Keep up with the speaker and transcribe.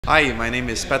Hi, my name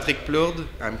is Patrick Plourde.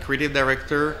 I'm creative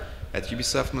director at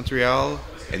Ubisoft Montreal,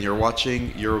 and you're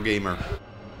watching Eurogamer.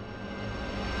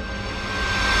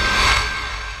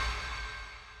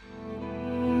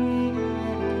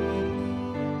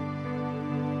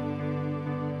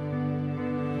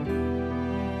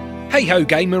 Hey ho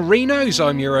gamerinos,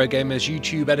 I'm Eurogamer's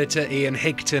YouTube editor Ian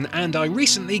Higton, and I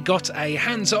recently got a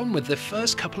hands-on with the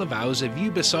first couple of hours of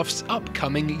Ubisoft's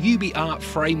upcoming UbiArt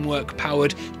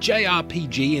framework-powered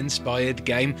JRPG-inspired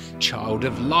game Child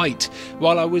of Light.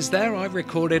 While I was there, I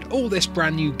recorded all this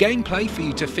brand new gameplay for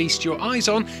you to feast your eyes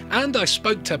on, and I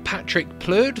spoke to Patrick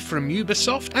Plourde from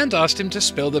Ubisoft and asked him to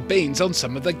spill the beans on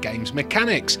some of the game's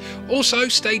mechanics. Also,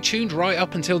 stay tuned right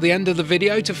up until the end of the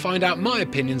video to find out my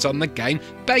opinions on the game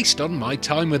based on my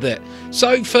time with it.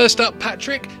 So first up,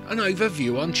 Patrick, an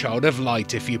overview on Child of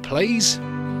Light, if you please.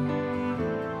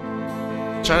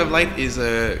 Child of Light is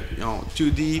a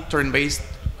 2D turn-based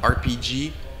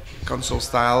RPG, console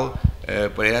style,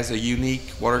 but it has a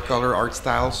unique watercolor art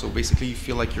style. So basically, you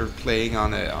feel like you're playing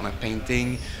on a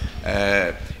painting.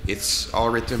 It's all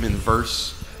written in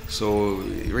verse, so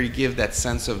it really gives that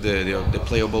sense of the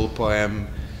playable poem.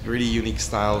 Really unique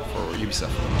style for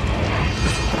Ubisoft.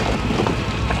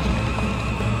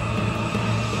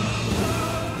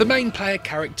 The main player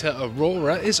character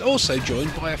Aurora is also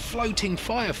joined by a floating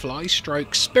firefly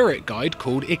stroke spirit guide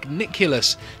called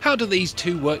Igniculus. How do these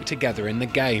two work together in the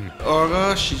game?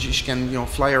 Aurora, she can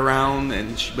fly around,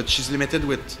 but she's limited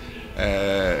with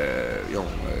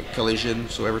collision.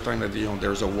 So every time that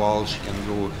there's a wall, she can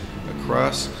go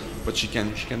across, but she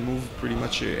can move pretty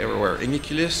much everywhere.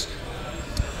 Igniculus,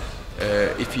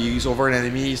 if he's over an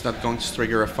enemy, he's not going to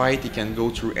trigger a fight. He can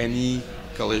go through any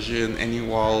collision, any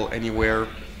wall, anywhere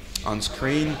on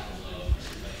screen,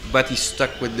 but he's stuck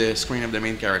with the screen of the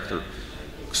main character.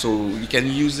 So you can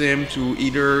use him to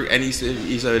and he's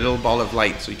a little ball of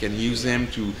light, so you can use him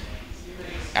to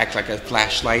act like a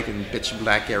flashlight in pitch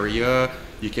black area.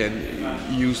 You can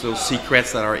use those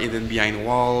secrets that are hidden behind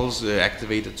walls,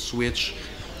 activated switch,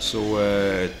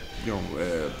 so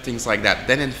things like that.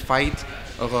 Then in fight,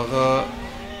 Aurora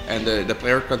and the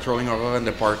player controlling Aurora and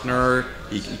the partner,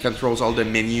 he controls all the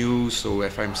menus. So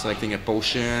if I'm selecting a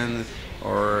potion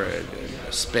or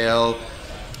a spell,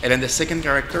 and then the second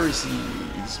character is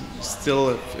still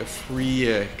a free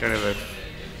kind of a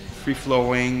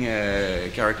free-flowing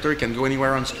character. He can go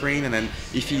anywhere on screen, and then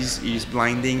if he's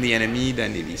blinding the enemy,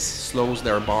 then he slows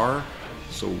their bar.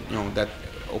 So that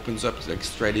opens up like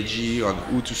strategy on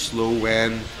who to slow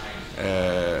when.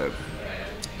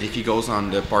 If he goes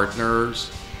on the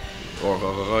partners or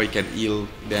Aurora, he can heal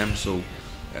them. So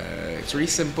it's really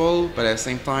simple, but at the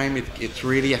same time it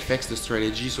really affects the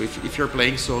strategy. So if you're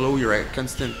playing solo, you're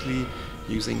constantly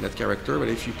using that character, but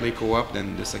if you play co-op,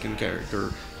 then the second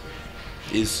character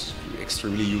is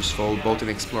extremely useful both in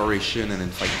exploration and in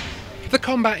fighting. The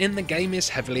combat in the game is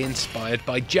heavily inspired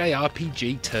by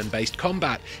JRPG turn-based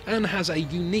combat and has a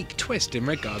unique twist in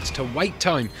regards to wait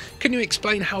time. Can you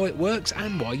explain how it works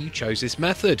and why you chose this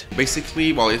method?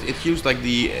 Basically, well, it used like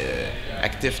the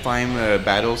active time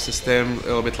battle system, a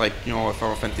little bit like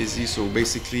Final Fantasy. So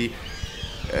basically,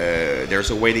 there's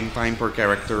a waiting time per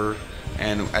character,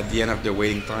 and at the end of the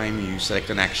waiting time, you select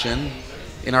an action.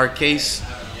 In our case,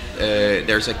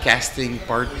 there's a casting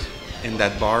part in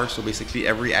that bar, so basically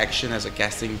every action has a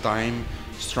casting time.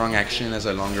 Strong action has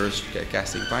a longer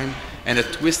casting time, and the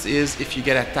twist is if you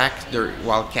get attacked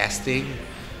while casting,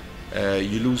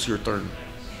 you lose your turn,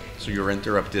 so you're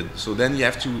interrupted. So then you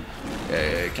have to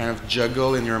kind of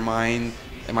juggle in your mind,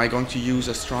 am I going to use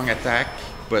a strong attack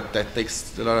but that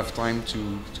takes a lot of time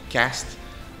to cast?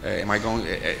 Am I going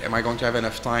to have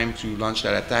enough time to launch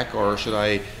that attack, or should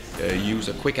I use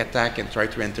a quick attack and try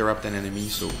to interrupt an enemy?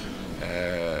 So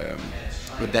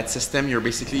with that system, you're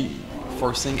basically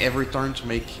forcing every turn to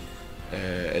make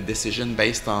a decision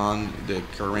based on the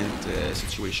current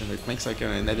situation. It makes like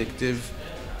an addictive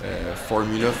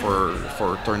formula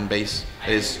for turn-based.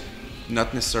 It is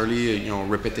not necessarily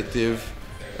repetitive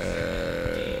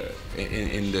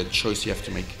in the choice you have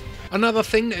to make. Another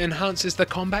thing that enhances the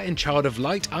combat in Child of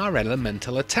Light are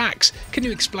elemental attacks. Can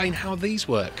you explain how these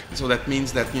work? So that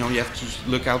means that you have to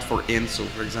look out for hints. So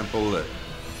for example,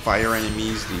 fire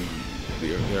enemies,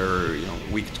 they're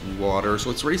weak to water. So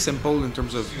it's very simple in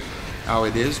terms of how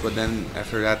it is. But then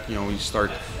after that, you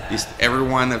start every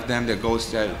one of them. The goal is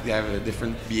to have a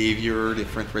different behavior,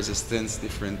 different resistance,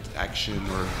 different action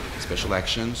or special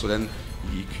action. So then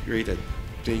you create a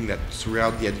thing that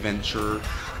throughout the adventure,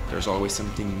 there's always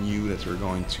something new that you're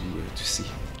going to see.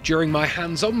 During my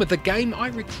hands-on with the game, I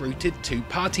recruited 2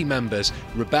 party members,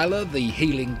 Rebella, the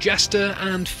healing jester,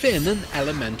 and Finn, an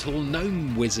elemental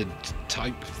gnome wizard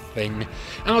type thing,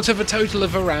 out of a total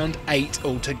of around 8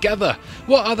 altogether.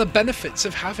 What are the benefits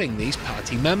of having these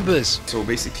party members? So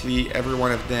basically every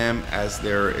one of them has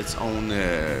its own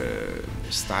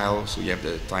style. So you have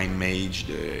the time mage,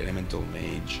 the elemental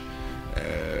mage,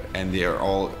 and they are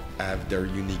all have their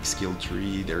unique skill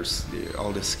tree.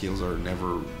 All the skills are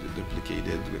never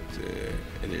duplicated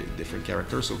with different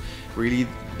characters. So really,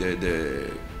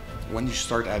 when you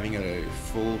start having a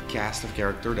full cast of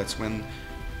character, that's when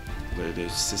the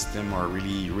system are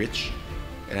really rich.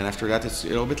 And then after that, it's a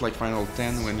little bit like Final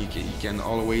 10, when you can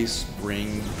always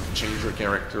change your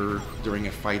character during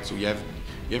a fight. So you have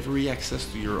free access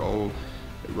to your whole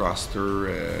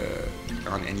roster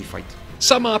on any fight.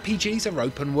 Some RPGs are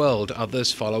open world,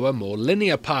 others follow a more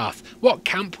linear path. What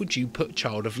camp would you put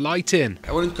Child of Light in?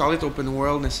 I wouldn't call it open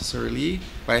world necessarily,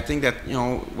 but I think that, you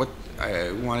know, what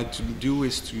I wanted to do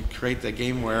is to create a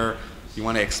game where you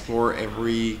want to explore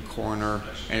every corner,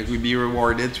 and it would be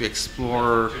rewarded to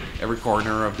explore every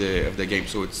corner of the game.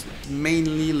 So it's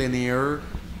mainly linear,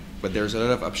 but there's a lot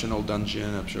of optional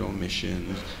dungeon, optional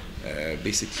missions.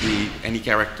 Basically, any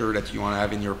character that you want to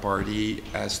have in your party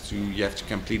you have to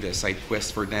complete a side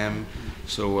quest for them.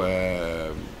 So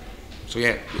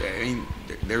yeah, I mean,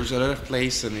 there's a lot of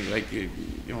place, and like, you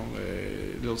know,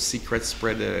 little secrets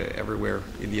spread everywhere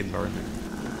in the environment.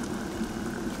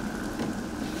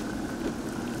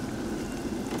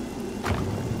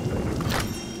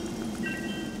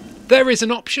 There is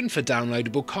an option for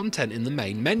downloadable content in the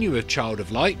main menu of Child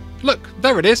of Light. Look,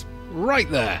 there it is, right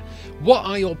there. What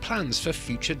are your plans for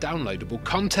future downloadable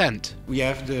content? We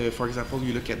have for example,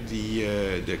 you look at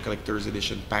the collector's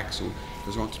edition pack. So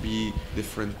there's going to be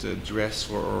different dress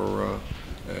for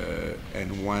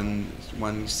and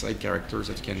one side characters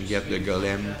that you can get, the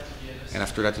golem, and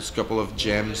after that it's a couple of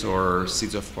gems or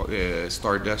seeds of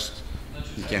stardust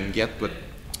you can get, but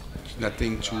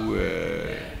nothing too.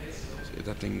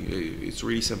 It's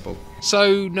really simple.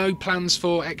 So no plans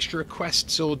for extra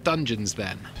quests or dungeons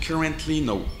then? Currently,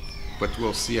 no. But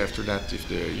we'll see after that if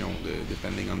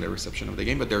depending on the reception of the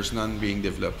game. But there's none being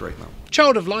developed right now.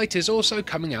 Child of Light is also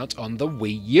coming out on the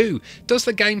Wii U. Does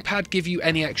the gamepad give you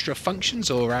any extra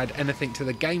functions or add anything to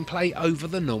the gameplay over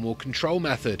the normal control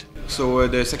method? So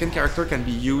the second character can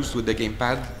be used with the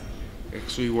gamepad.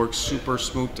 Actually works super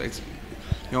smooth.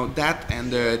 That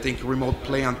and I think remote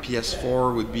play on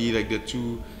PS4 would be like the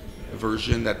 2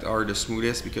 versions that are the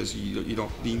smoothest, because you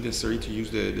don't need necessarily to use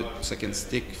the second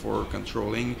stick for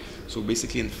controlling. So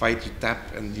basically in fight you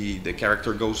tap and the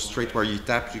character goes straight where you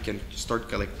tap. You can start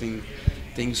collecting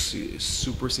things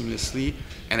super seamlessly,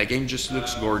 and the game just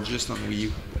looks gorgeous on Wii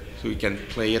U. So you can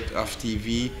play it off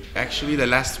TV. Actually, the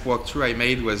last walkthrough I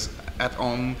made was at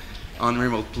home on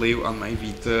remote play on my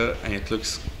Vita, and it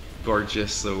looks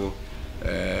gorgeous. So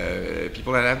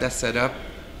people that have that setup,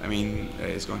 I mean,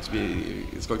 it's going to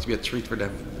be a treat for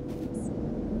them.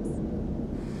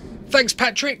 Thanks,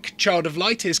 Patrick. Child of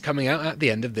Light is coming out at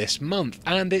the end of this month,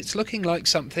 and it's looking like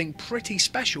something pretty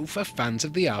special for fans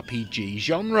of the RPG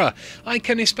genre. I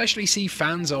can especially see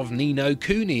fans of Ni no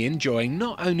Kuni enjoying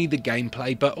not only the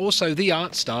gameplay but also the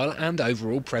art style and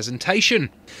overall presentation.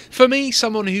 For me,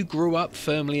 someone who grew up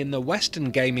firmly in the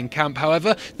Western gaming camp,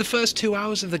 however, the first 2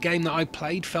 hours of the game that I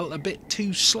played felt a bit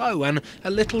too slow and a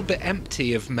little bit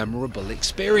empty of memorable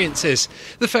experiences.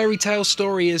 The fairy tale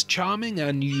story is charming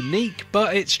and unique,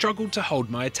 but it struggled to hold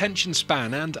my attention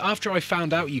span, and after I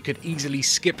found out you could easily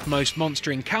skip most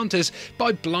monster encounters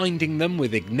by blinding them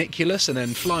with Igniculus and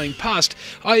then flying past,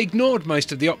 I ignored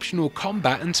most of the optional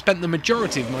combat and spent the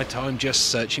majority of my time just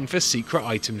searching for secret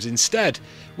items instead,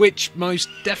 which most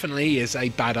definitely is a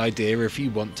bad idea if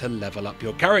you want to level up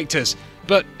your characters,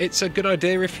 but it's a good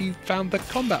idea if you found the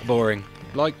combat boring,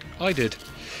 like I did.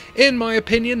 In my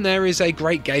opinion, there is a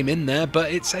great game in there, but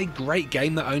it's a great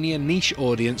game that only a niche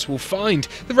audience will find.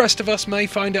 The rest of us may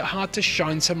find it hard to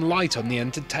shine some light on the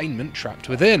entertainment trapped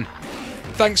within.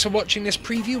 Thanks for watching this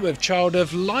preview of Child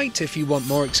of Light. If you want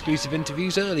more exclusive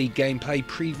interviews, early gameplay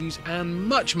previews and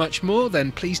much more,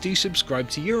 then please do subscribe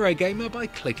to Eurogamer by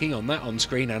clicking on that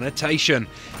on-screen annotation.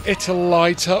 It'll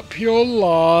light up your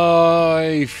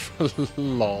life.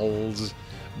 Lols.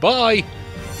 Bye!